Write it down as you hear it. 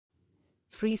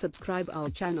free. Subscribe our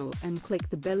channel and click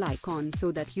the bell icon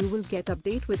so that you will get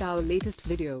update with our latest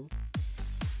video.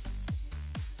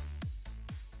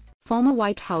 Former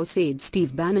White House aide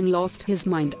Steve Bannon lost his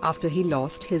mind after he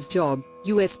lost his job,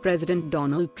 US President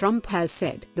Donald Trump has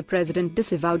said. The president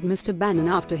disavowed Mr. Bannon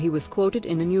after he was quoted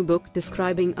in a new book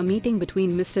describing a meeting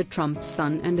between Mr. Trump's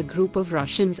son and a group of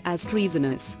Russians as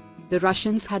treasonous. The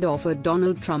Russians had offered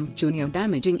Donald Trump Jr.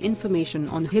 damaging information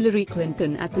on Hillary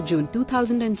Clinton at the June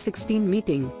 2016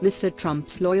 meeting. Mr.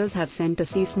 Trump's lawyers have sent a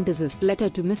cease and desist letter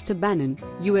to Mr. Bannon,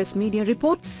 US media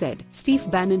reports said.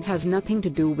 Steve Bannon has nothing to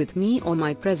do with me or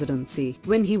my presidency.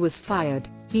 When he was fired,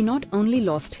 he not only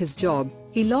lost his job,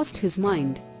 he lost his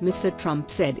mind, Mr.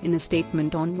 Trump said in a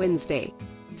statement on Wednesday.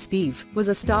 Steve was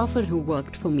a staffer who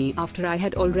worked for me after I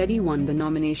had already won the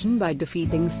nomination by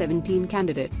defeating 17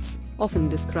 candidates, often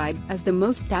described as the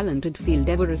most talented field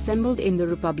ever assembled in the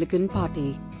Republican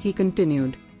Party, he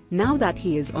continued. Now that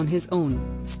he is on his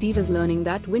own, Steve is learning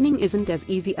that winning isn't as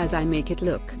easy as I make it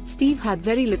look. Steve had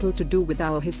very little to do with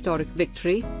our historic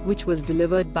victory, which was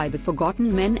delivered by the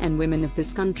forgotten men and women of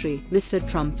this country. Mr.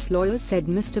 Trump's lawyers said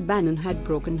Mr. Bannon had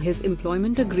broken his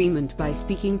employment agreement by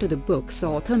speaking to the book's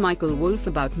author Michael Wolff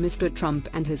about Mr. Trump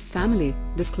and his family,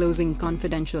 disclosing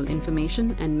confidential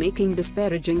information and making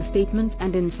disparaging statements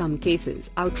and in some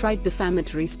cases outright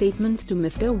defamatory statements to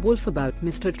Mr. Wolff about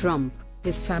Mr. Trump,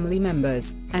 his family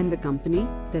members, and the company,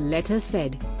 the letter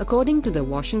said, according to the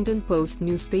Washington Post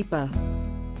newspaper.